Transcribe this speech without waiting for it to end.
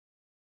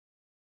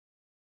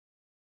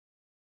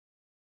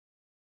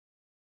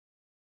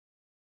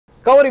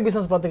Cauvery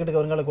Business பார்த்துக்கிட்டு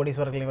வருங்கால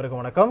கோடீஸ்வரர்கள் இவருக்கு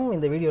வணக்கம்.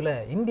 இந்த வீடியோவில்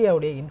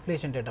இந்தியாவுடைய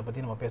இன்ஃப்ளேஷன் டேட்டா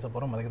பற்றி நம்ம பேச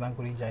போகிறோம். அதுக்கு தான்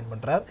குறி ஜாயின்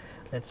பண்ணுறார்.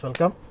 Let's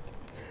welcome.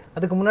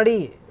 அதுக்கு முன்னாடி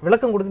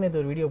விளக்கம் கொடுத்து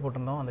நேற்று ஒரு வீடியோ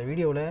போட்டிருந்தோம். அந்த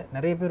வீடியோவில்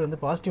நிறைய பேர்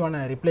வந்து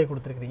பாசிட்டிவான ரிப்ளை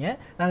கொடுத்துருக்கீங்க.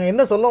 நாங்கள்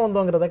என்ன சொல்ல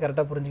வந்தோங்கிறத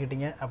கரெக்டாக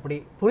புரிஞ்சுக்கிட்டீங்க. அப்படி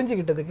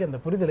புரிஞ்சுக்கிட்டதுக்கு அந்த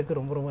புரிதலுக்கு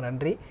ரொம்ப ரொம்ப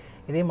நன்றி.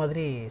 இதே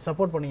மாதிரி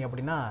சப்போர்ட் பண்ணிங்க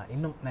அப்படின்னா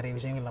இன்னும் நிறைய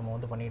விஷயங்கள் நம்ம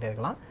வந்து பண்ணிகிட்டே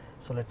இருக்கலாம்.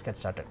 So let's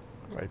get started.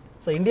 Right.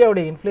 So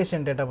இந்தியாவுடைய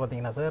இன்ஃப்ளேஷன் டேட்டா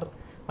பார்த்தீங்கன்னா சார்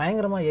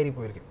பயங்கரமாக ஏறி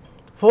போயிருக்கு.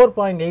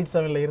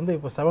 4.87 இருந்து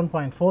இப்போ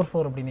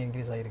 7.44 அப்படின்னு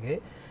இன்க்ரீஸ் ஆகிருக்கு.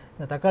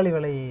 இந்த தக்காளி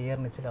விலை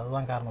ஏறினுச்சு,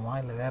 அதுதான் காரணமா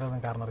இல்லை வேறு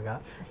எதுவும் காரணம் இருக்கா?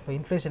 இப்போ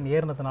இன்ஃப்ளேஷன்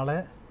ஏறினதுனால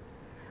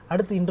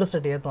அடுத்து இன்ட்ரெஸ்ட்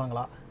ரேட்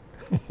ஏற்றுவாங்களா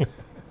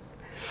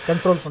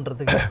கண்ட்ரோல்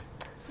பண்ணுறதுக்கு?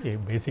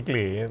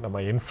 பேசிக்லி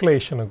நம்ம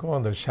இன்ஃப்ளேஷனுக்கும்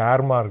அந்த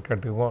ஷேர்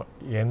மார்க்கெட்டுக்கும்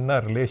என்ன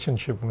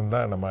ரிலேஷன்ஷிப்னு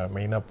தான் நம்ம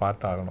மெயினாக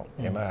பார்த்தாகணும்.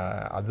 ஏன்னா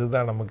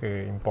அதுதான் நமக்கு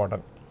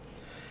இம்பார்ட்டன்ட்.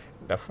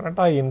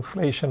 டெஃபினட்டாக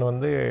இன்ஃப்ளேஷன்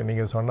வந்து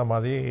நீங்கள் சொன்ன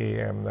மாதிரி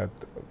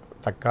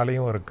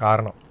தக்காளியும் ஒரு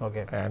காரணம்.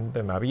 ஓகே. அண்ட்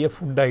நிறைய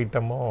ஃபுட்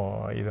ஐட்டமும்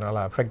இதனால்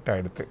அஃபெக்ட்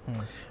ஆகிடுது.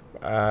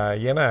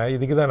 ஏன்னா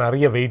இதுக்கு தான்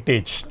நிறைய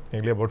வெயிட்டேஜ்,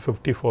 நீங்களே அபவுட்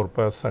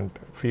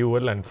 54%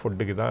 ஃபியூவல் அண்ட்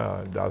ஃபுட்டுக்கு தான்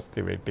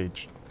ஜாஸ்தி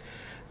வெயிட்டேஜ்.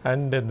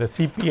 அண்ட் இந்த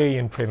சிபிஐ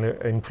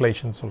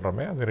இன்ஃப்ளேஷன்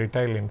சொல்கிறோமே, அது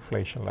ரிட்டைல்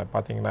இன்ஃப்ளேஷனில்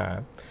பார்த்தீங்கன்னா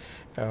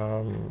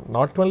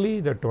not only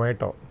the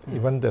tomato,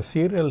 even the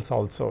serials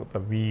also, த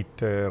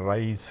வீட்டு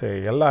ரைஸு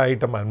எல்லா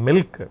ஐட்டம் அண்ட்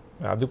மில்க்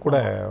அது கூட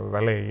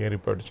விலை ஏறி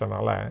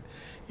போயிடுச்சனால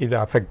இது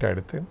அஃபெக்ட்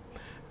ஆகிடுது.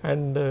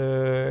 அண்டு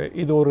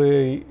இது ஒரு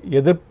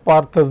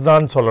எதிர்பார்த்தது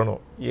தான்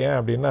சொல்லணும். ஏன்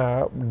அப்படின்னா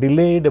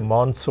டிலேடு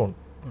மான்சூன்,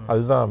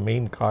 அதுதான்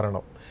மெயின்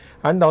காரணம்.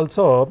 அண்ட்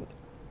ஆல்சோ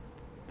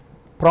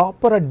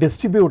ப்ராப்பராக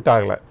டிஸ்ட்ரிபியூட்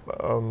ஆகலை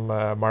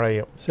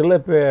மழையும்.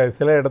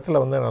 சில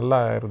இடத்துல வந்து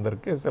நல்லா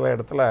இருந்திருக்கு, சில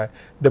இடத்துல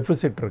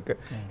டெஃபிசிட்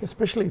இருக்குது.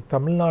 எஸ்பெஷலி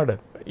தமிழ்நாடு,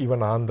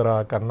 ஈவன் ஆந்திரா,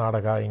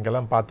 கர்நாடகா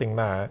இங்கெல்லாம்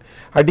பார்த்திங்கன்னா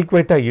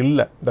அடிக்குவேட்டாக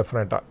இல்லை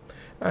டெஃபினட்டாக.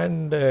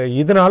 அண்டு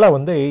இதனால்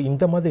வந்து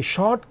இந்த மாதிரி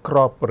ஷார்ட்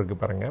க்ராப் இருக்குது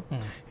பாருங்கள்.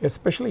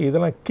 எஸ்பெஷலி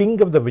இதெல்லாம் கிங்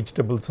ஆஃப் த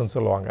வெஜிடபிள்ஸ்ன்னு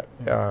சொல்லுவாங்க.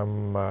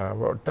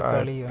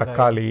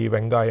 தக்காளி,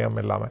 வெங்காயம்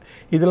இல்லாமல்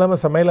இது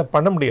இல்லாமல் சமையலை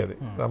பண்ண முடியாது.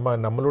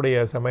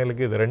 நம்மளுடைய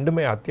சமையலுக்கு இது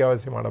ரெண்டுமே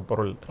அத்தியாவசியமான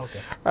பொருள்.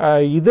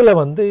 இதில்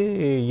வந்து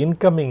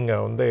இன்கமிங்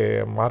வந்து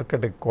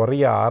மார்க்கெட்டுக்கு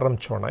குறைய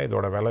ஆரம்பித்தோன்னா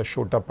இதோட விலை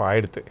ஷூட் அப்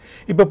ஆகிடுது.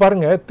 இப்போ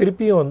பாருங்கள்,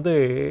 திருப்பியும் வந்து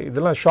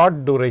இதெல்லாம்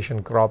ஷார்ட்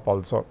டூரேஷன் க்ராப்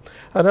ஆல்சோ.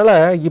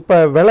 அதனால் இப்போ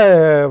விலை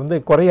வந்து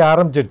குறைய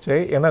ஆரம்பிச்சிருச்சு.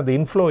 ஏன்னா அது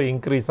இன்ஃப்ளோ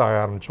இன்க்ரீஸ் ஆக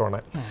ஆரம்பித்தோன்னே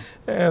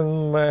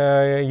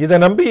இதை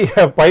நம்பி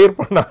பயிர்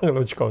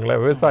பண்ணாங்கன்னு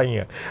வச்சுக்கோங்களேன்,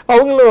 விவசாயிங்க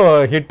அவங்களும்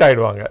ஹிட்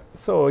ஆகிடுவாங்க.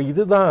 ஸோ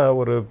இதுதான்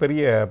ஒரு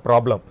பெரிய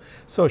ப்ராப்ளம்.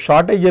 ஸோ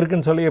ஷார்ட்டேஜ்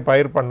இருக்குதுன்னு சொல்லி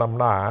பயிர்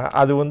பண்ணோம்னா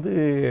அது வந்து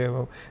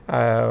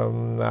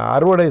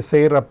அறுவடை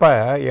செய்கிறப்ப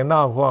என்ன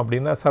ஆகும்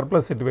அப்படின்னா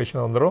சர்ப்ளஸ்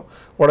சிச்சுவேஷன் வந்துடும்,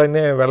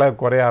 உடனே விலை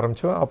குறைய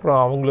ஆரம்பிச்சிடும், அப்புறம்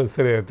அவங்களும்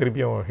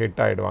திருப்பியும்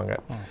ஹிட் ஆகிடுவாங்க.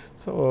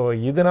 ஸோ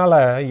இதனால்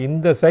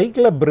இந்த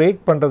சைக்கிளை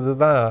பிரேக் பண்ணுறது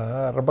தான்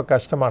ரொம்ப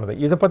கஷ்டமானது.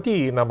 இதை பற்றி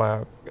நம்ம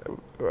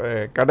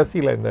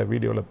கடைசியில் இந்த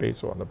வீடியோவில்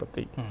பேசுவோம் அதை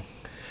பற்றி.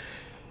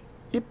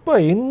 இப்போ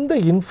இந்த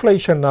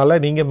இன்ஃப்ளேஷனால்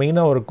நீங்கள்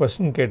மெயினாக ஒரு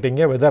கொஸ்டின்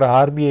கேட்டீங்க, வெதர்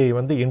ஆர்பிஐ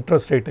வந்து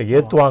இன்ட்ரெஸ்ட் ரேட்டை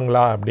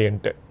ஏற்றுவாங்களா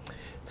அப்படின்ட்டு.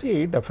 சரி,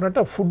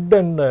 டெஃபினட்டாக ஃபுட்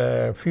அண்ட்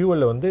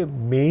ஃபியூவல் வந்து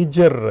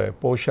மேஜர்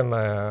போர்ஷன்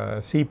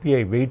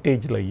சிபிஐ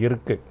வெயிட்டேஜில்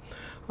இருக்குது.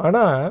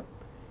 ஆனால்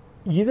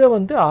இதை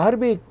வந்து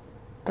ஆர்பிஐ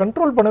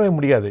கண்ட்ரோல் பண்ணவே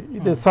முடியாது.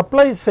 இது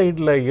சப்ளை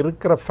சைடில்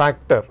இருக்கிற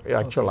ஃபேக்டர்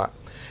ஆக்சுவலாக.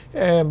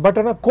 பட்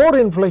ஆனால் கோர்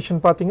இன்ஃப்ளேஷன்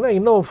பார்த்தீங்கன்னா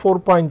இன்னும்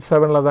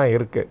 4.7 தான்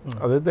இருக்குது.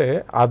 அதாவது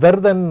other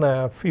then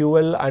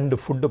fuel and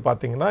food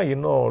பார்த்தீங்கன்னா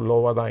இன்னும்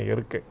லோவாக தான்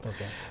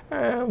இருக்குது.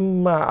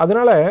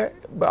 அதனால்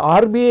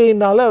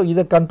ஆர்பிஐனால்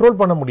இதை கண்ட்ரோல்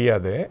பண்ண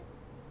முடியாது.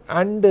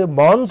 அண்டு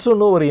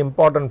மான்சூனும் ஒரு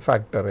இம்பார்ட்டன்ட்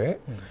ஃபேக்டரு.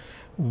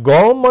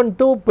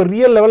 கவர்மெண்ட்டும்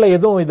பெரிய லெவலில்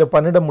எதுவும் இதை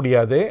பண்ணிட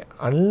முடியாது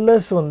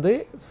அன்லஸ் வந்து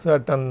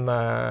சர்டன்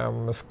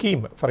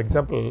ஸ்கீம். ஃபார்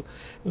எக்ஸாம்பிள்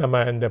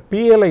நம்ம இந்த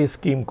பிஎல்ஐ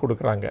ஸ்கீம்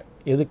கொடுக்குறாங்க.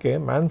 எதுக்கு?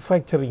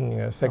 மேனுஃபேக்சரிங்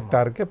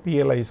செக்டாருக்கு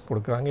பிஎல்ஐஸ்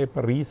கொடுக்குறாங்க.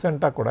 இப்போ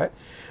ரீசெண்டாக கூட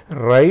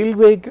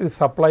ரயில்வேக்கு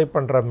சப்ளை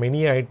பண்ணுற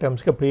மெனி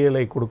ஐட்டம்ஸ்க்கு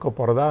பிஎல்ஐ கொடுக்க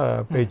போகிறதா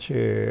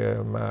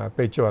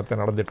பேச்சுவார்த்தை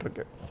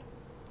நடந்துகிட்ருக்கு.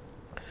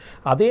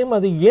 அதே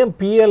மாதிரி ஏன்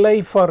பிஎல்ஐ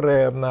ஃபார்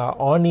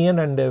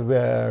ஆனியன் அண்டு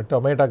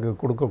டொமேட்டோக்கு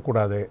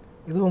கொடுக்கக்கூடாது?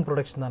 இதுவும்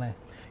ப்ரொடக்ஷன் தானே?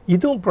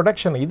 இதுவும்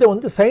ப்ரொடக்ஷன். இதை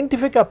வந்து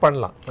சயின்டிஃபிக்காக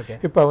பண்ணலாம்.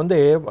 இப்போ வந்து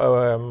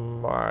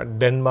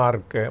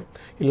டென்மார்க்கு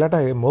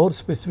இல்லாட்டா மோர்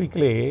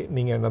ஸ்பெசிஃபிக்லி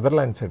நீங்கள்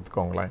நெதர்லாண்ட்ஸ்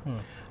எடுத்துக்கோங்களேன்.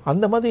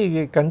 அந்த மாதிரி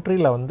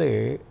கண்ட்ரியில் வந்து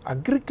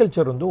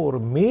அக்ரிகல்ச்சர் வந்து ஒரு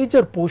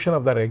major portion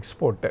of Dhar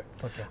export.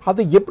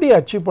 அதை எப்படி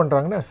அச்சீவ்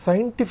பண்ணுறாங்கன்னா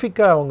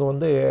சயின்டிஃபிக்காக அவங்க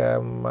வந்து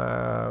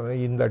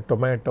இந்த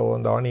டொமேட்டோ,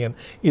 இந்த ஆனியன்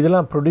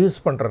இதெல்லாம் ப்ரொடியூஸ்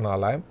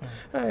பண்ணுறனால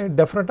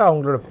டெஃபினட்டாக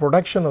அவங்களோட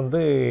ப்ரொடக்ஷன்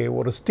வந்து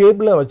ஒரு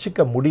ஸ்டேபிளாக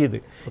வச்சுக்க முடியுது.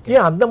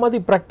 ஏன் அந்த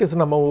மாதிரி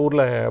ப்ராக்டிஸ் நம்ம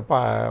ஊரில்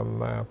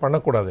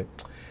பண்ணக்கூடாது?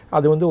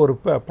 அது வந்து ஒரு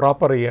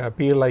ப்ராப்பர்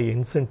பிஎல்ஐ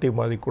இன்சென்டிவ்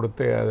மாதிரி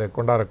கொடுத்து அதை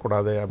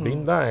கொண்டாடக்கூடாது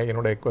அப்படின்னு தான்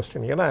என்னுடைய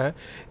கொஸ்டின். ஏன்னா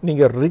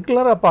நீங்கள்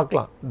ரெகுலராக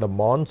பார்க்கலாம், இந்த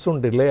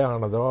மான்சூன் டிலே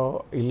ஆனதோ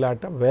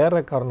இல்லாட்ட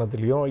வேறு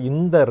காரணத்துலேயும்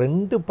இந்த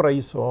ரெண்டு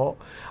ப்ரைஸும்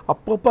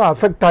அப்பப்போ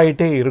அஃபெக்ட்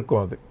ஆகிட்டே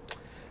இருக்கும். அது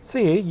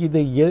சரி, இது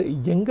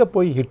எங்கே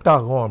போய் ஹிட்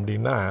ஆகும்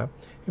அப்படின்னா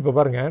இப்போ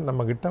பாருங்கள்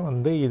நம்மக்கிட்ட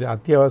வந்து இது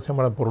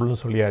அத்தியாவசியமான பொருள்னு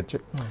சொல்லியாச்சு.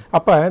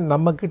 அப்போ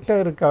நம்மக்கிட்ட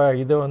இருக்க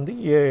இதை வந்து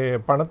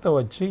பணத்தை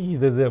வச்சு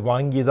இது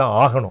வாங்கி தான்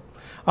ஆகணும்.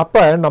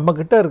 அப்போ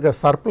நம்மக்கிட்ட இருக்க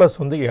சர்ப்ளஸ்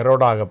வந்து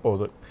எரோட் ஆக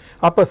போகுது.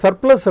 அப்போ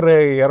சர்ப்ளஸ்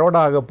எரோட்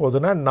ஆக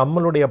போகுதுன்னா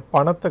நம்மளுடைய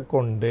பணத்தை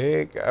கொண்டு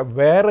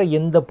வேறு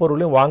எந்த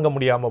பொருளையும் வாங்க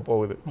முடியாமல்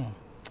போகுது.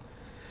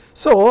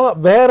 ஸோ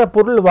வேறு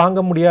பொருள் வாங்க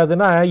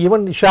முடியாதுன்னா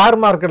ஈவன் ஷேர்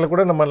மார்க்கெட்டில்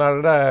கூட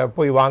நம்மளால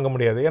போய் வாங்க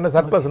முடியாது, ஏன்னா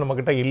சர்ப்ளஸ்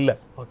நம்மக்கிட்ட இல்லை.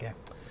 ஓகே.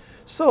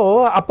 ஸோ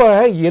அப்போ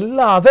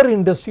எல்லா அதர்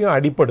இண்டஸ்ட்ரியும்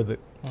அடிப்படுது.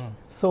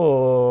 ஸோ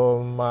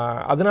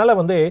அதனால்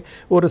வந்து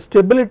ஒரு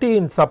ஸ்டெபிலிட்டி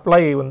இன்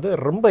சப்ளை வந்து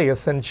ரொம்ப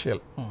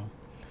எசென்ஷியல்.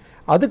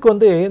 அதுக்கு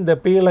வந்து இந்த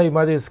பிஎல்ஐ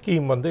மாதிரி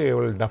ஸ்கீம் வந்து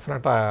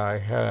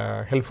டெஃபினட்டாக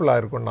ஹெல்ப்ஃபுல்லாக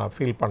இருக்கும்னு நான்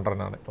ஃபீல்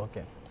பண்ணுறேன் நான்.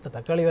 ஓகே.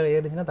 தக்காளி விலை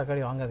ஏறிச்சுன்னா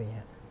தக்காளி வாங்காதீங்க,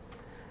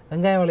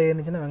 வெங்காயம் விலை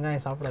ஏறிச்சுன்னா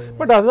வெங்காயம் சாப்பிடாதீங்க.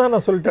 பட் அதுதான்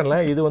நான் சொல்லிட்டேன்ல,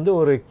 இது வந்து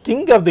ஒரு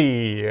கிங்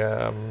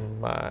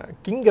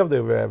ஆஃப் தி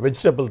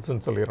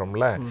வெஜிடபிள்ஸ்ன்னு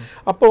சொல்லிடுறோம்ல.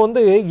 அப்போ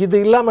வந்து இது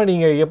இல்லாமல்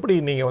நீங்கள் எப்படி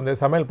நீங்கள் வந்து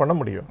சமையல் பண்ண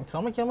முடியும்?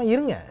 சமைக்காமல்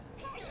இருங்க,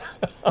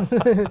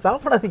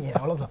 சாப்பிடாதீங்க,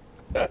 அவ்வளோதான்.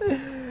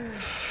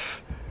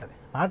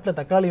 நாட்டில்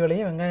தக்காளி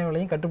விலையும் வெங்காயம்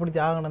விலையும் கட்டுப்படுத்தி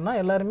ஆகணும்னா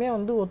எல்லாருமே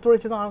வந்து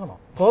ஒத்துழைச்சி தான் ஆகணும்,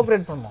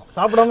 கோஆப்ரேட் பண்ணணும்,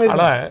 சாப்பிடாம.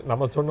 ஆனால்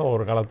நம்ம சொன்ன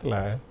ஒரு காலத்தில்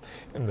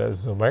இந்த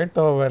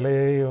ஜொமேட்டோ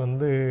விலையை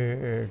வந்து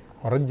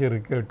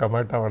குறைஞ்சிருக்கு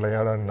டொமேட்டோ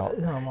விலையாடன்னா,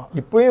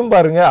 இப்போயும்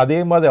பாருங்கள் அதே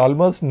மாதிரி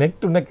ஆல்மோஸ்ட்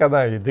நெக் டு நெக்காக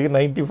தான். இது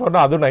 94னா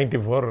அதுவும்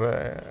 94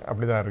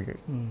 அப்படி தான் இருக்குது.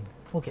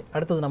 ஓகே,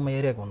 அடுத்தது நம்ம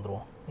ஏரியாவுக்கு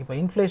வந்துடுவோம். இப்போ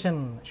இன்ஃப்ளேஷன்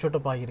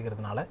ஷூட்டப்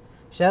ஆகியிருக்கிறதுனால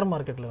ஷேர்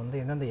மார்க்கெட்டில் வந்து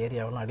எந்தெந்த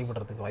ஏரியாவெல்லாம்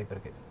அடிபடுறதுக்கு வாய்ப்பு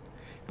இருக்குது?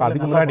 இப்போ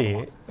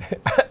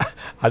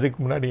அதுக்கு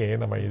முன்னாடி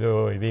நம்ம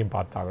இதையும்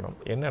பார்த்தாகணும்.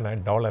 என்னென்னா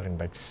டாலர்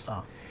இண்டெக்ஸ்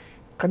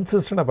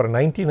கன்சிஸ்டன்ட் அப்புறம்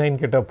 99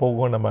 கிட்ட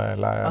போகும். நம்ம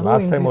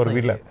லாஸ்ட் டைம் ஒரு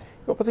வீட்டில்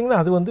இப்போ பார்த்தீங்கன்னா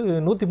அது வந்து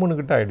 103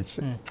 கிட்ட ஆகிடுச்சு.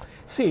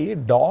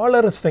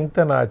 டாலர்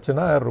ஸ்ட்ரெங்தன்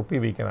ஆச்சுன்னா ருப்பி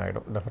வீக்கன்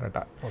ஆகிடும்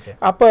டெஃபினட்டாக.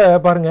 அப்போ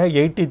பாருங்கள்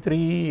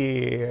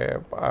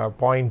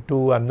 83.2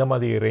 அந்த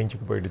மாதிரி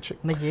ரேஞ்சுக்கு போயிடுச்சு.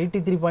 இன்னைக்கு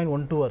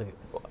 83.12 இருக்குது.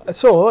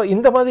 ஸோ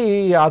இந்த மாதிரி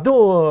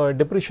அதுவும்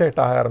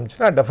டிப்ரிஷியேட் ஆக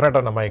ஆரம்பிச்சுன்னா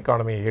டெஃபினட்டாக நம்ம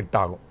எக்கானமி ஹிட்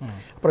ஆகும்.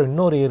 அப்புறம்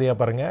இன்னொரு ஏரியா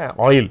பாருங்கள்,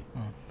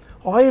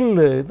 ஆயில்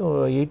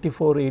இதுவும்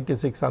 84,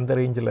 86 அந்த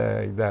ரேஞ்சில்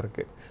இதாக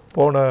இருக்குது.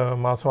 போன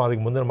மாதம்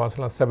அதுக்கு முந்தின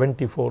மாதம்லாம்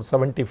 74,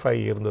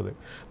 75 இருந்தது.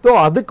 ஸோ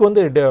அதுக்கு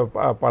வந்து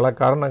பல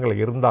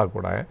காரணங்கள் இருந்தால்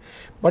கூட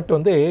பட்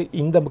வந்து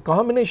இந்த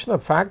காம்பினேஷன்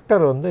ஆஃப்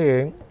ஃபேக்டர் வந்து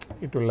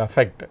இட் வில்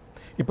அஃபெக்ட்.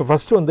 இப்போ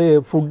ஃபஸ்ட்டு வந்து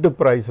ஃபுட்டு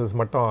ப்ரைஸஸ்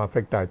மட்டும்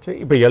அஃபெக்ட் ஆச்சு,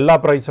 இப்போ எல்லா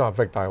ப்ரைஸும்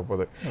அஃபெக்ட் ஆக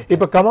போகுது.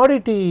 இப்போ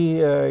கமாடிட்டி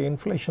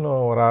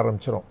இன்ஃப்ளேஷனும் வர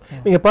ஆரம்பிச்சிடும்.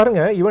 நீங்கள்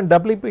பாருங்கள், ஈவன்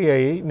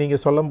WPI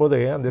நீங்கள் சொல்லும்போது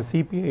அந்த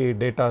சிபிஐ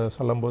டேட்டா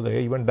சொல்லும்போது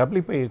ஈவன்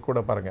WPI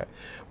கூட பாருங்கள்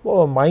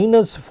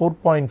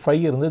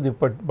 -4.5 இருந்தது,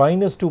 இப்போ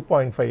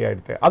 -2.5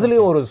 ஆகிடுது.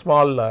 அதுலேயும் ஒரு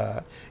ஸ்மால்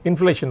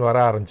இன்ஃப்ளேஷன் வர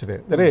ஆரம்பிச்சிது.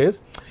 தெர் இஸ்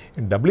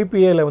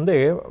WPIயில் வந்து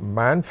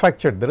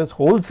மேனுஃபேக்சர்ட், தெர் இஸ்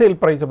ஹோல்சேல்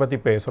ப்ரைஸை பற்றி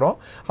பேசுகிறோம்,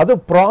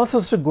 அதுவும்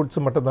ப்ராசஸ்டு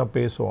குட்ஸ் மட்டும் தான்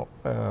பேசுவோம்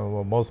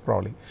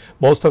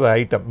most of the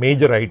item,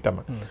 major item.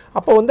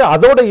 அப்போ வந்து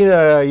அதோட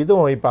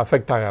இதுவும் இப்போ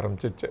அஃபெக்ட் ஆக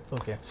ஆரம்பிச்சிச்சு.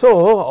 ஸோ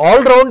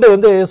ஆல்ரவுண்டு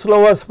வந்து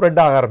ஸ்லோவாக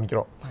ஸ்ப்ரெட் ஆக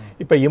ஆரம்பிக்கிறோம்.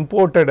 இப்போ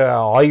இம்போர்ட்டட்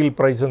ஆயில்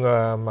ப்ரைஸுங்க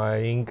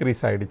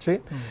இன்க்ரீஸ் ஆகிடுச்சு.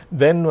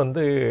 தென்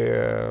வந்து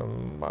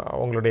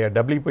உங்களுடைய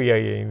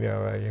WPI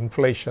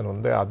இன்ஃப்ளேஷன்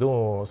வந்து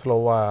அதுவும்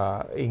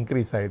ஸ்லோவாக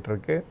இன்க்ரீஸ்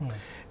ஆகிட்டுருக்கு.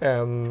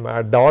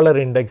 டாலர்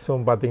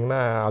இண்டெக்ஸும்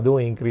பார்த்திங்கன்னா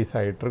அதுவும் இன்க்ரீஸ்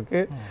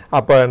ஆகிட்டுருக்கு.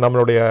 அப்போ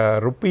நம்மளுடைய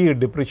ருப்பி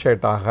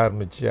டிப்ரிஷியேட் ஆக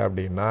ஆரம்பிச்சு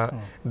அப்படின்னா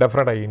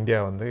டெஃபினட்டாக இந்தியா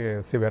வந்து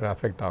சிவியராக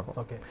அஃபெக்ட் ஆகும்.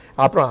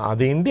 அப்புறம்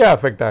அது இந்தியா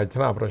அஃபெக்ட்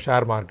ஆச்சுன்னா அப்புறம்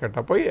ஷேர்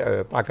மார்க்கெட்டை போய்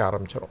தாக்க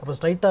ஆரம்பிச்சிடும். அப்போ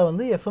ஸ்ட்ரைட்டாக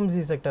வந்து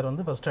FMCG செக்டர்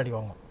வந்து ஃபஸ்ட் அடி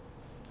வாங்கும்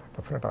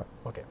டெஃபினட்டாக.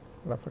 ஓகே,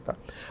 டெஃபினட்டாக.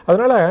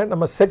 அதனால்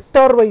நம்ம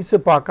செக்டார் வைஸு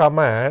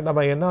பார்க்காம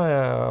நம்ம என்ன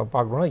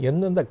பார்க்கணும்னா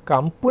எந்தெந்த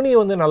கம்பெனி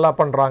வந்து நல்லா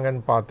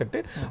பண்ணுறாங்கன்னு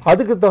பார்த்துட்டு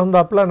அதுக்கு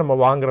தகுந்தாப்பில் நம்ம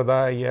வாங்குறதா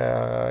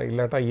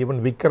இல்லாட்டா ஈவன்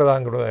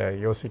விற்கிறதாங்கிறத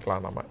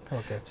யோசிக்கலாம் நம்ம.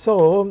 Okay. So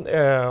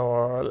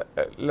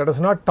let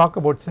us not talk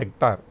about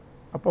sector.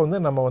 அப்போ வந்து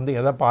நம்ம வந்து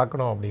எதை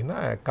பார்க்கணும் அப்படின்னா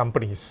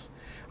கம்பெனிஸ்,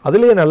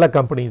 அதுலேயே நல்ல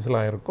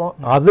கம்பெனிஸ்லாம் இருக்கும்,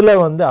 அதில்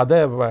வந்து அதை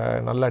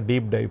நல்லா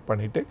டீப் டைவ்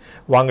பண்ணிவிட்டு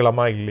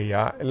வாங்கலாமா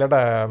இல்லையா,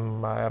 இல்லாட்டா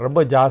ரொம்ப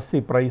ஜாஸ்தி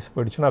ப்ரைஸ்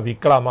போயிடுச்சுன்னா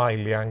விற்கலாமா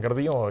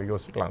இல்லையாங்கிறதையும்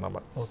யோசிக்கலாம்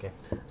நம்ம. ஓகே.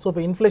 ஸோ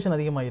இப்போ இன்ஃப்ளேஷன்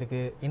அதிகமாக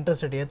இருக்குது,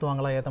 இன்ட்ரெஸ்ட் ரேட்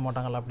ஏற்றுவாங்களா ஏற்ற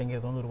மாட்டாங்களா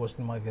அப்படிங்கிறது வந்து ஒரு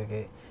கொஸ்டின் மார்க்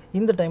இருக்குது.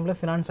 இந்த டைமில்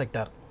ஃபினான்ஸ்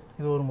செக்டார்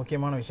இது ஒரு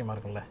முக்கியமான விஷயமா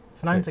இருக்குல்ல,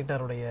 ஃபினான்ஸ்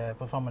செக்டாருடைய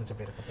பெர்ஃபார்மன்ஸ்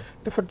எப்படி இருக்குது சார்?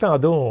 டெஃபினட்டாக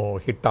அதுவும்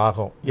ஹிட்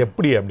ஆகும்.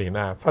 எப்படி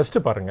அப்படின்னா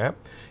ஃபஸ்ட்டு பாருங்கள்,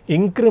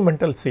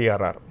 incremental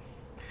CRR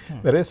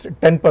there is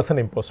 10%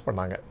 impose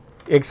பண்ணாங்க.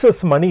 எக்ஸஸ்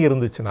மணி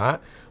இருந்துச்சுன்னா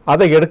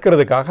அதை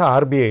எடுக்கிறதுக்காக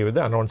RBI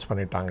வந்து அனௌன்ஸ்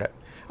பண்ணிட்டாங்க.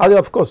 அது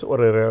அஃப்கோர்ஸ்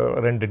ஒரு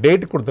 2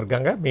 டேட்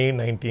கொடுத்துருக்காங்க, May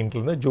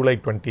 19லேருந்து July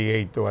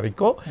 28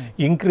 வரைக்கும்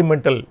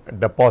இன்க்ரிமெண்டல்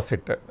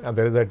டெபாசிட்,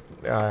 அது இஸ்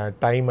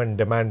டைம் அண்ட்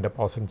டிமாண்ட்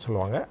டெபாசிட்னு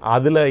சொல்லுவாங்க.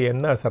 அதில்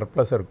என்ன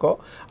சர்ப்ளஸ் இருக்கோ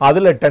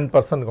அதில்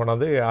 10%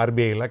 கொண்டாந்து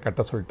RBIயில்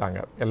கட்ட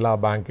சொல்லிட்டாங்க எல்லா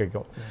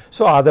பேங்க்குக்கும்.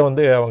 ஸோ அதை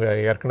வந்து அவங்க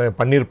ஏற்கனவே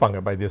பண்ணியிருப்பாங்க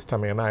பை திஸ்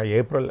டைம், ஏன்னா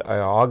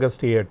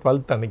ஆகஸ்ட்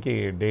 12 அன்னைக்கு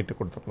டேட்டு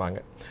கொடுத்துருந்தாங்க.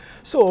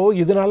 ஸோ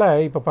இதனால்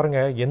இப்போ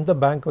பாருங்கள் எந்த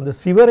பேங்க் வந்து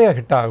சிவரே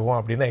ஹிட் ஆகும்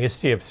அப்படின்னா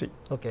HDFC.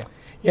 ஓகே.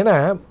 ஏன்னா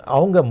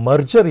அவங்க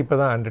மர்ஜர் இப்போ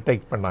தான்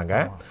அண்டர்டேக் பண்ணாங்க.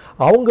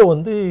 அவங்க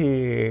வந்து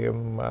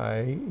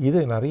இது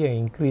நிறைய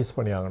இன்க்ரீஸ்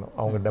பண்ணி ஆகணும்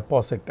அவங்க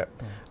டெபாசிட்டை.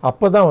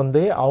 அப்போ தான்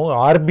வந்து அவங்க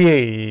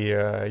ஆர்பிஐ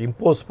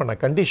இம்போஸ் பண்ண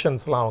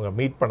கண்டிஷன்ஸ்லாம் அவங்க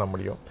மீட் பண்ண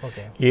முடியும்.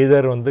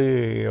 ஏதர் வந்து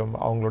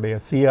அவங்களுடைய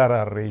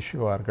சிஆர்ஆர்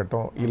ரேஷியோவாக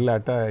இருக்கட்டும்,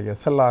 இல்லாட்ட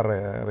எஸ்எல்ஆர்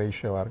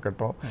ரேஷியோவாக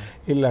இருக்கட்டும்,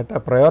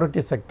 இல்லாட்ட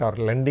ப்ரையாரிட்டி செக்டார்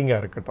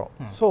லெண்டிங்காக இருக்கட்டும்.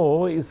 ஸோ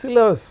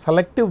சில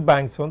செலக்டிவ்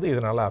பேங்க்ஸ் வந்து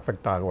இதனால்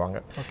அஃபெக்ட் ஆகுவாங்க.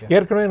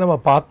 ஏற்கனவே நம்ம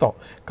பார்த்தோம்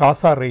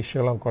காசா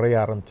ரேஷியோலாம் குறைய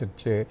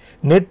ஆரம்பிச்சிருச்சு,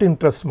 நெட்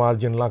இன்ட்ரெஸ்ட்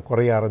மார்ஜின்லாம்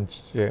குறைய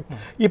ஆரம்பிச்சிச்சு.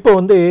 இப்போ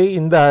வந்து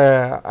இந்த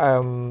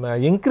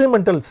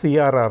இன்க்ரிமெண்டல்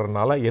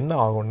சிஆர்ஆர்னால என்ன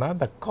ஆகும்னா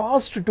இந்த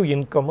காஸ்ட் டு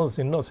இன்கமும்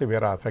இன்னும்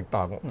சிவியராக அஃபெக்ட்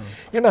ஆகும்.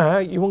 ஏன்னா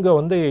இவங்க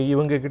வந்து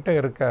இவங்கக்கிட்ட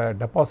இருக்க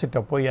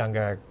டெபாசிட்டை போய்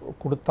அங்கே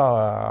கொடுத்தா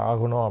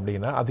ஆகணும்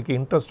அப்படின்னா அதுக்கு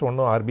இன்ட்ரெஸ்ட்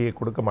ஒன்றும் ஆர்பிஐ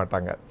கொடுக்க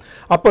மாட்டாங்க.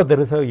 அப்போ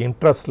there is a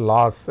interest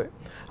loss.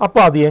 அப்போ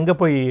அது எங்கே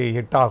போய்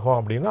ஹிட் ஆகும்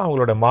அப்படின்னா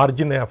அவங்களோட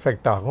மார்ஜின்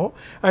அஃபெக்ட் ஆகும்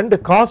அண்ட்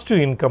காஸ்ட் டு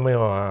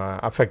இன்கம்மையும்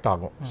அஃபெக்ட்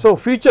ஆகும். ஸோ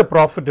ஃபியூச்சர்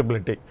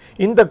ப்ராஃபிட்டபிலிட்டி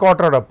இந்த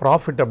குவார்ட்டரோட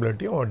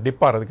ப்ராஃபிட்டபிலிட்டியும்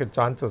டிப் ஆகிறதுக்கு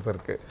சான்சஸ்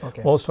இருக்குது.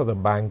 Most of the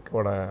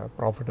பேங்க்கோட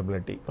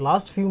profitability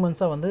last few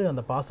மந்த்ஸாக வந்து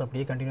அந்த பாஸ்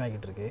அப்படியே கண்டினியூ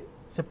ஆகிட்டு இருக்கு.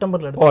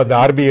 செப்டம்பரில் அந்த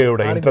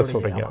ஆர்பிஐயோட இன்ட்ரெஸ்ட்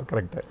சொல்கிறீங்க,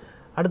 கரெக்டு.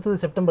 அடுத்தது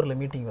செப்டம்பரில்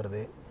மீட்டிங்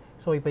வருது.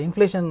 ஸோ இப்போ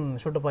இன்ஃப்ளேஷன்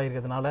ஷூட்டப்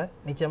ஆகிருக்கிறதுனால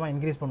நிச்சயமாக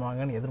இன்க்ரீஸ்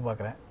பண்ணுவாங்கன்னு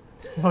எதிர்பார்க்குறேன்.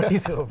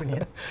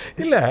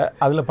 இல்லை,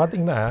 அதில்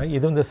பார்த்தீங்கன்னா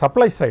இது வந்து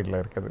சப்ளை சைடில்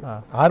இருக்குது.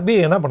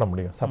 ஆர்பிஐ என்ன பண்ண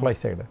முடியும்? சப்ளை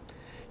சைடு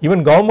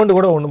ஈவன் கவர்மெண்ட்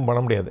கூட ஒன்றும்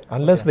பண்ண முடியாது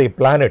அன்லெஸ் தே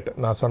பிளானட்.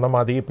 நான் சொன்ன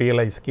மாதிரி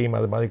பிஎல்ஐ ஸ்கீம்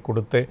அது மாதிரி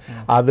கொடுத்து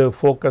அது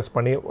ஃபோக்கஸ்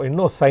பண்ணி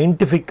இன்னும்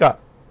சயின்டிஃபிக்காக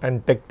அண்ட்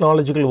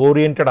டெக்னாலஜிக்கல்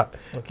ஓரியன்டாக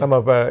நம்ம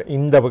இப்போ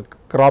இந்த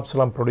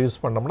கிராப்ஸ்லாம் ப்ரொடியூஸ்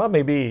பண்ணோம்னா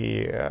மேபி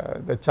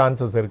த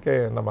சான்சஸ்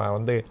இருக்குது. நம்ம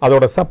வந்து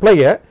அதோட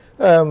சப்ளையை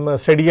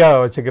ஸ்டெடியாக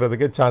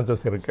வச்சுக்கிறதுக்கு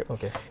சான்சஸ்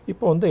இருக்குது.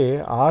 இப்போ வந்து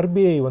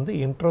ஆர்பிஐ வந்து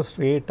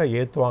இன்ட்ரெஸ்ட் ரேட்டை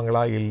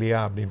ஏற்றுவாங்களா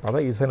இல்லையா அப்படின்னு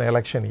பார்த்தா இஸ் அன்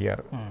எலெக்ஷன்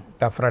இயர்.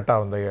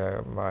 டெஃபினட்டாக வந்து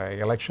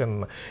எலெக்ஷன்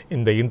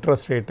இந்த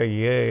இன்ட்ரெஸ்ட் ரேட்டை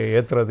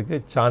ஏற்றுறதுக்கு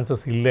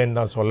சான்சஸ் இல்லைன்னு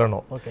தான்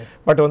சொல்லணும்.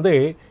 பட் வந்து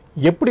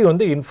எப்படி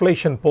வந்து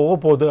இன்ஃப்ளேஷன்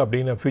போகுது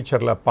அப்படின்னு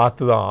ஃபியூச்சரில்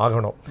பார்த்து தான்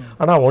ஆகணும்.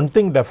 ஆனால் ஒன்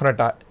திங்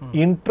டெஃபினட்டாக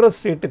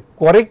இன்ட்ரெஸ்ட் ரேட்டு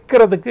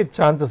குறைக்கிறதுக்கு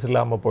சான்சஸ்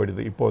இல்லாமல்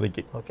போயிடுது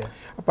இப்போதைக்கு.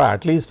 அப்போ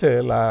அட்லீஸ்ட்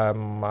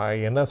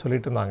என்ன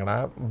சொல்லிட்டு இருந்தாங்கன்னா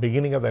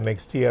பிகினிங் ஆஃப் த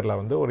நெக்ஸ்ட் இயரில்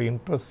வந்து ஒரு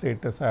இன்ட்ரெஸ்ட்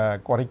ரேட்டு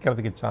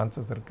குறைக்கிறதுக்கு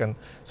சான்சஸ் இருக்குன்னு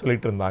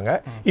சொல்லிட்டு இருந்தாங்க.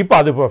 இப்போ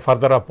அது இப்போ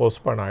ஃபர்தராக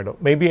போஸ்ட்போன் ஆகிடும்.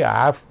 மேபி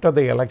ஆஃப்டர்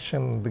த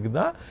எலெக்ஷனுக்கு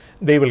தான்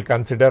தே வில்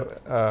கன்சிடர்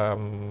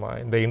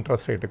இந்த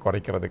இன்ட்ரெஸ்ட் ரேட்டு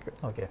குறைக்கிறதுக்கு.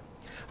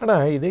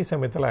 ஆனால் இதே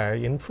சமயத்தில்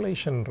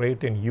இன்ஃப்ளேஷன்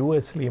ரேட் இன்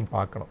யூஎஸ்லேயும்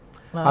பார்க்கணும்.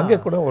 அங்கே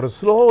கூட ஒரு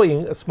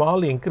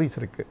ஸ்மால் இன்க்ரீஸ்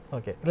இருக்குது.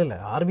 ஓகே, இல்லை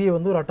ஆர்பிஐ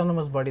வந்து ஒரு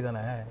அட்டானமஸ் பாடி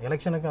தானே,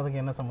 எலெக்ஷனுக்கு அதுக்கு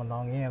என்ன சம்பந்தம்?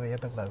 அவங்க ஏன் அதை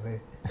ஏற்றக்கூடாது?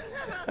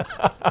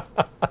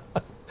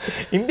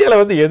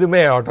 இந்தியாவில் வந்து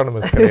எதுவுமே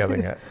ஆட்டானமஸ்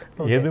கிடையாதுங்க.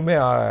 எதுவுமே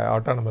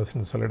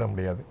ஆட்டானமஸ்ன்னு சொல்லிட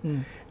முடியாது.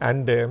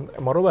 அண்டு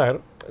மொரோவர்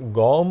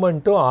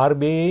கவர்மெண்ட்டும்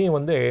ஆர்பிஐயும்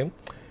வந்து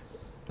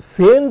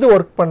சேர்ந்து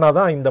ஒர்க் பண்ணால்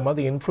தான் இந்த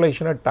மாதிரி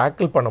இன்ஃப்ளேஷனை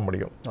டேக்கிள் பண்ண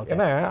முடியும்.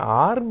 ஏன்னா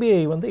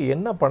ஆர்பிஐ வந்து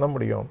என்ன பண்ண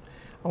முடியும்?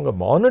 அவங்க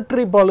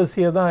மானிட்டரி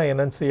பாலிசியை தான்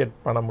என்ஹான்சியேட்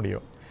பண்ண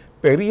முடியும்.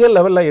 பெரிய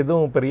லெவலில்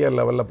எதுவும் பெரிய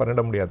லெவலில்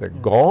பண்ணிட முடியாது.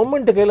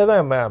 கவர்மெண்ட் கையில்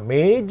தான்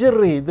மேஜர்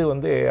இது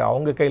வந்து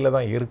அவங்க கையில்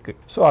தான் இருக்குது.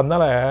 ஸோ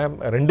அதனால்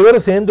ரெண்டு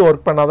பேரும் சேர்ந்து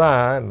ஒர்க் பண்ணால்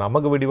தான்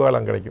நமக்கு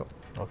விடிவாளம் கிடைக்கும்.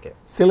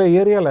 சில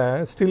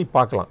ஏரியாவில் ஸ்டில்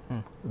பார்க்கலாம்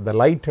the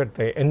light at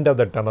the end of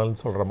the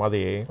டனல்னு சொல்கிற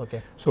மாதிரி.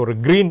 ஸோ ஒரு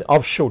க்ரீன்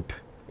ஆஃப் ஷூட்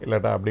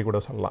இல்லாட்டா அப்படி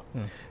கூட சொல்லலாம்.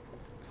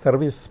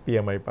 சர்வீஸ்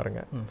பிஎம்ஐ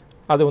பாருங்கள்,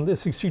 அது வந்து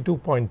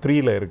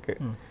 62.3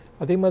 இருக்குது.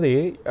 அதே மாதிரி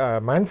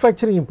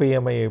மேனுஃபேக்சரிங்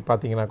பிஎம்ஐ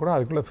பார்த்தீங்கன்னா கூட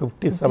அதுக்குள்ளே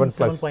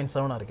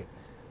 57+7 இருக்குது.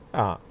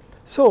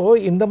 ஸோ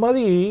இந்த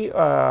மாதிரி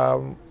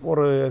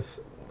ஒரு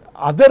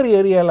அதர்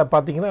ஏரியாவில்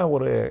பார்த்தீங்கன்னா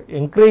ஒரு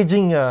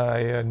என்கரேஜிங்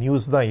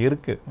நியூஸ் தான்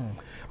இருக்குது.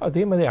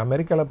 அதே மாதிரி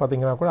அமெரிக்காவில்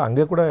பார்த்தீங்கன்னா கூட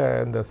அங்கே கூட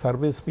இந்த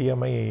சர்வீஸ்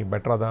பிஎம்ஐ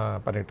பெட்டராக தான்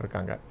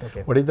பண்ணிகிட்ருக்காங்க.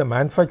 பட் இந்த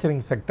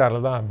மேனுஃபேக்சரிங்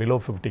செக்டாரில் தான் பிலோ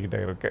 50 கிட்ட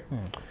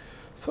இருக்குது.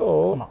 ஸோ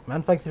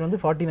மேனுஃபேக்சரிங்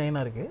வந்து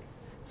 49 இருக்குது,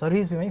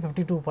 சர்வீஸ் பிஎம்ஐ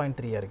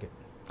 52.3 இருக்குது.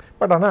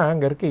 பட் ஆனால்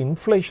அங்கே இருக்க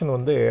இன்ஃப்ளேஷன்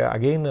வந்து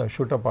அகெயின்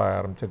ஷூட்டப் ஆக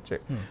ஆரம்பிச்சிருச்சு.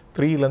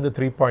 3லேருந்து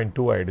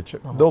 3.2 ஆகிடுச்சு.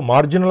 தோ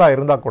மார்ஜினலாக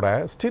இருந்தால் கூட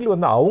ஸ்டில்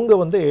வந்து அவங்க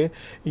வந்து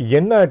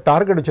என்ன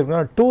டார்கெட்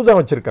வச்சுருக்காங்கன்னா 2 தான்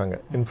வச்சுருக்காங்க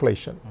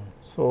இன்ஃப்ளேஷன்.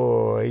 ஸோ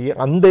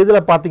அந்த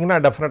இதில் பார்த்தீங்கன்னா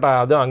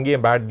டெஃபினட்டாக அது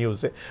அங்கேயும் பேட்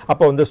நியூஸு.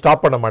 அப்போ வந்து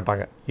ஸ்டாப் பண்ண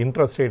மாட்டாங்க,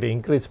 இன்ட்ரெஸ்ட் ரேட்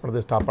இன்க்ரீஸ்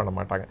பண்ணது ஸ்டாப் பண்ண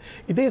மாட்டாங்க.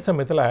 இதே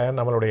சமயத்தில்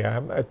நம்மளுடைய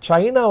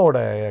சைனாவோட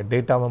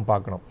டேட்டாவும்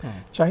பார்க்கணும்.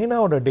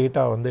 சைனாவோட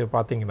டேட்டா வந்து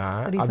பார்த்தீங்கன்னா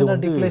அது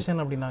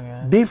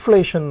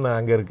டீஃப்ளேஷன்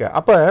அங்கே இருக்குது.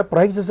 அப்போ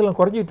ப்ரைஸஸ் எல்லாம்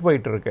குறைஞ்சிட்டு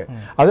போயிட்டு இருக்கு.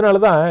 அதனால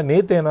தான்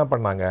நேற்று என்ன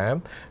பண்ணாங்க,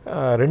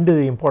 2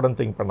 இம்பார்ட்டன்ட்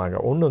திங் பண்ணாங்க.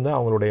 ஒன்று வந்து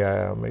அவங்களுடைய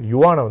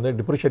யுவானை வந்து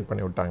டிப்ரிஷியேட்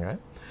பண்ணி விட்டாங்க.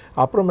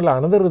 அப்புறமேல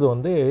அனதர்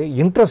வந்து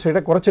இன்ட்ரெஸ்ட்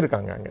ரேட்டை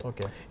குறைச்சிருக்காங்க அங்கே.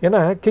 ஏன்னா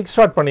கிக்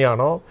ஸ்டார்ட் பண்ணி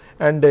ஆகணும்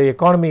அண்டு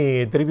எக்கானமி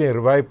திருப்பி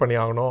ரிவைவ் பண்ணி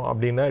ஆகணும்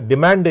அப்படின்னு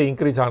டிமாண்டு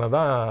இன்க்ரீஸ்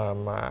ஆனதான்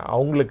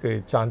அவங்களுக்கு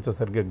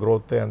சான்சஸ் இருக்குது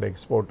க்ரோத்து அண்ட்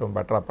எக்ஸ்போர்ட்டும்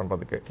பெட்டராக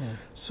பண்ணுறதுக்கு.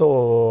 ஸோ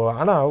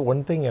ஆனால்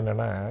ஒன் திங்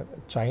என்னென்னா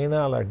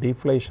சைனாவில்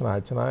டீஃப்ளேஷன்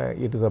ஆச்சுன்னா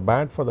it is a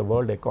bad for the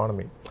world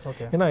economy.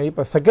 Okay. ஏன்னா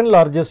இப்போ செகண்ட்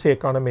லார்ஜஸ்ட்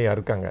எக்கானமியாக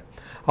இருக்காங்க.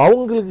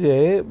 அவங்களுக்கு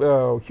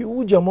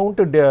ஹியூஜ்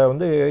அமௌண்ட்டு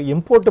வந்து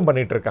இம்போர்ட்டும்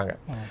பண்ணிகிட்டு இருக்காங்க.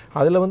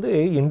 அதில் வந்து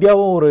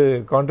இந்தியாவும் ஒரு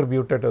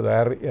கான்ட்ரிபியூட்டட் டு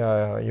தேர்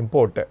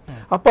இம்போர்ட்டு.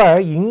 அப்போ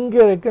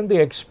இங்கே இருக்க இந்த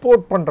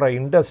எக்ஸ்போர்ட் பண்ணுற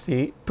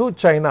இண்டஸ்ட்ரி டு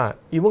சைனா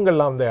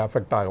இவங்கெல்லாம் வந்து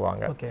அஃபெக்ட்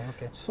ஆகுவாங்க.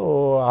 ஸோ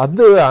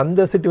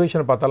அந்த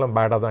சிச்சுவேஷனை பார்த்தாலும்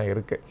பேடாக தான்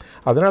இருக்குது.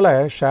 அதனால்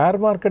ஷேர்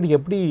மார்க்கெட்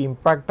எப்படி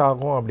இம்பேக்ட்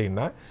ஆகும்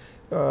அப்படின்னா,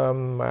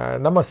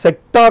 நம்ம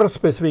செக்டார்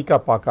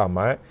ஸ்பெசிஃபிக்காக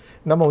பார்க்காம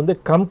நம்ம வந்து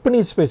கம்பெனி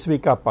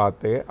ஸ்பெசிஃபிக்காக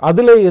பார்த்து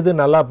அதில் எது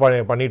நல்லா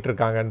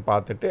பண்ணிகிட்ருக்காங்கன்னு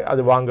பார்த்துட்டு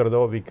அது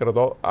வாங்குறதோ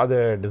விற்கிறதோ அது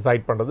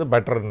டிசைட் பண்ணுறது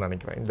பெட்டர்னு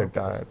நினைக்கிறேன் இந்த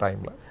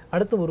டைமில்.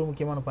 அடுத்து ஒரு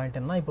முக்கியமான பாயிண்ட்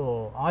என்ன,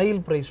 இப்போது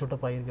ஆயில் ப்ரைஸ்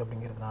ஷூட்டப் ஆகிருக்கு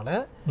அப்படிங்கிறதுனால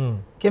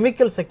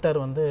கெமிக்கல் செக்டர்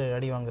வந்து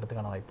அடி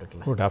வாங்குறதுக்கான வாய்ப்பு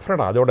இருக்குல்ல?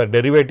 டெஃபினட். அதோட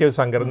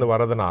டெரிவேட்டிவ்ஸ் அங்கேருந்து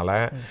வரதுனால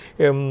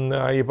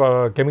இப்போ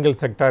கெமிக்கல்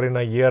செக்டர்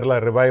இன்னும் இயரில்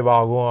ரிவைவ்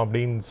ஆகும்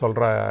அப்படின்னு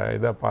சொல்கிற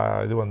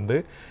இது வந்து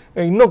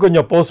இன்னும்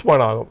கொஞ்சம்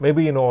போஸ்ட்போன் ஆகும்.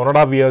 மேபி இன்னும்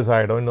 1.5 years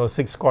ஆகிடும். இன்னும்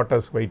 6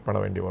 quarters வெயிட் பண்ண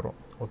வேண்டி வரும்.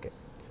 ஓகே.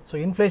 ஸோ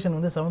இன்ஃப்ளேஷன்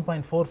வந்து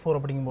 7.44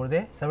 அப்படிங்கும்போதே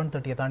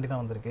 730 தாண்டி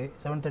தான் வந்திருக்கு.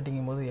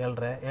 730 போது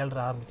 7.5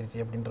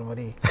 ஆரம்பிச்சிருச்சு அப்படின்ற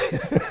மாதிரி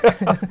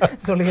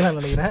சொல்லிக்கலாம்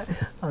நினைக்கிறேன்.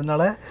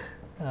 அதனால்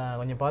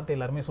கொஞ்சம் பார்த்து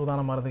எல்லாருமே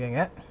சூதானமாக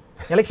இருந்துக்கங்க.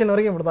 எலெக்ஷன்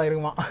வரைக்கும் இப்படி தான்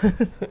இருக்குமா,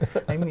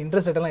 ஐ மீன்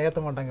இன்ட்ரெஸ்ட் ரேட்டெல்லாம்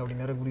ஏற்ற மாட்டாங்க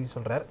அப்படின்னு குருஜி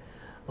சொல்கிறார்.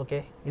 ஓகே,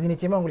 இது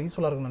நிச்சயமாக உங்களுக்கு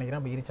யூஸ்ஃபுல்லாக இருக்கும்னு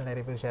நினைக்கிறேன். இப்போ ஈரிச்சா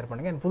நிறைய பேர் ஷேர்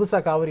பண்ணுங்கள்.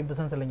 புதுசாக காவிரி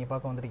பிஸ்னஸ் நீங்கள்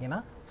பார்க்க வந்திருக்கீங்கன்னா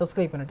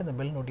சப்ஸ்கிரைப் பண்ணிட்டு இந்த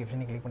பெல்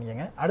நோட்டிஃபிகேஷனை கிளிக்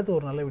பண்ணிக்கங்க. அடுத்து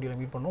ஒரு நல்ல வீடியோவில்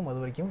மீட் பண்ணுவோம்.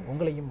 அது வரைக்கும்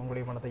உங்களையும்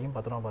உங்களுடைய பணத்தையும்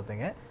பத்திரமா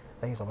பார்த்துங்க.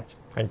 Thank you so much.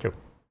 தேங்க்யூ.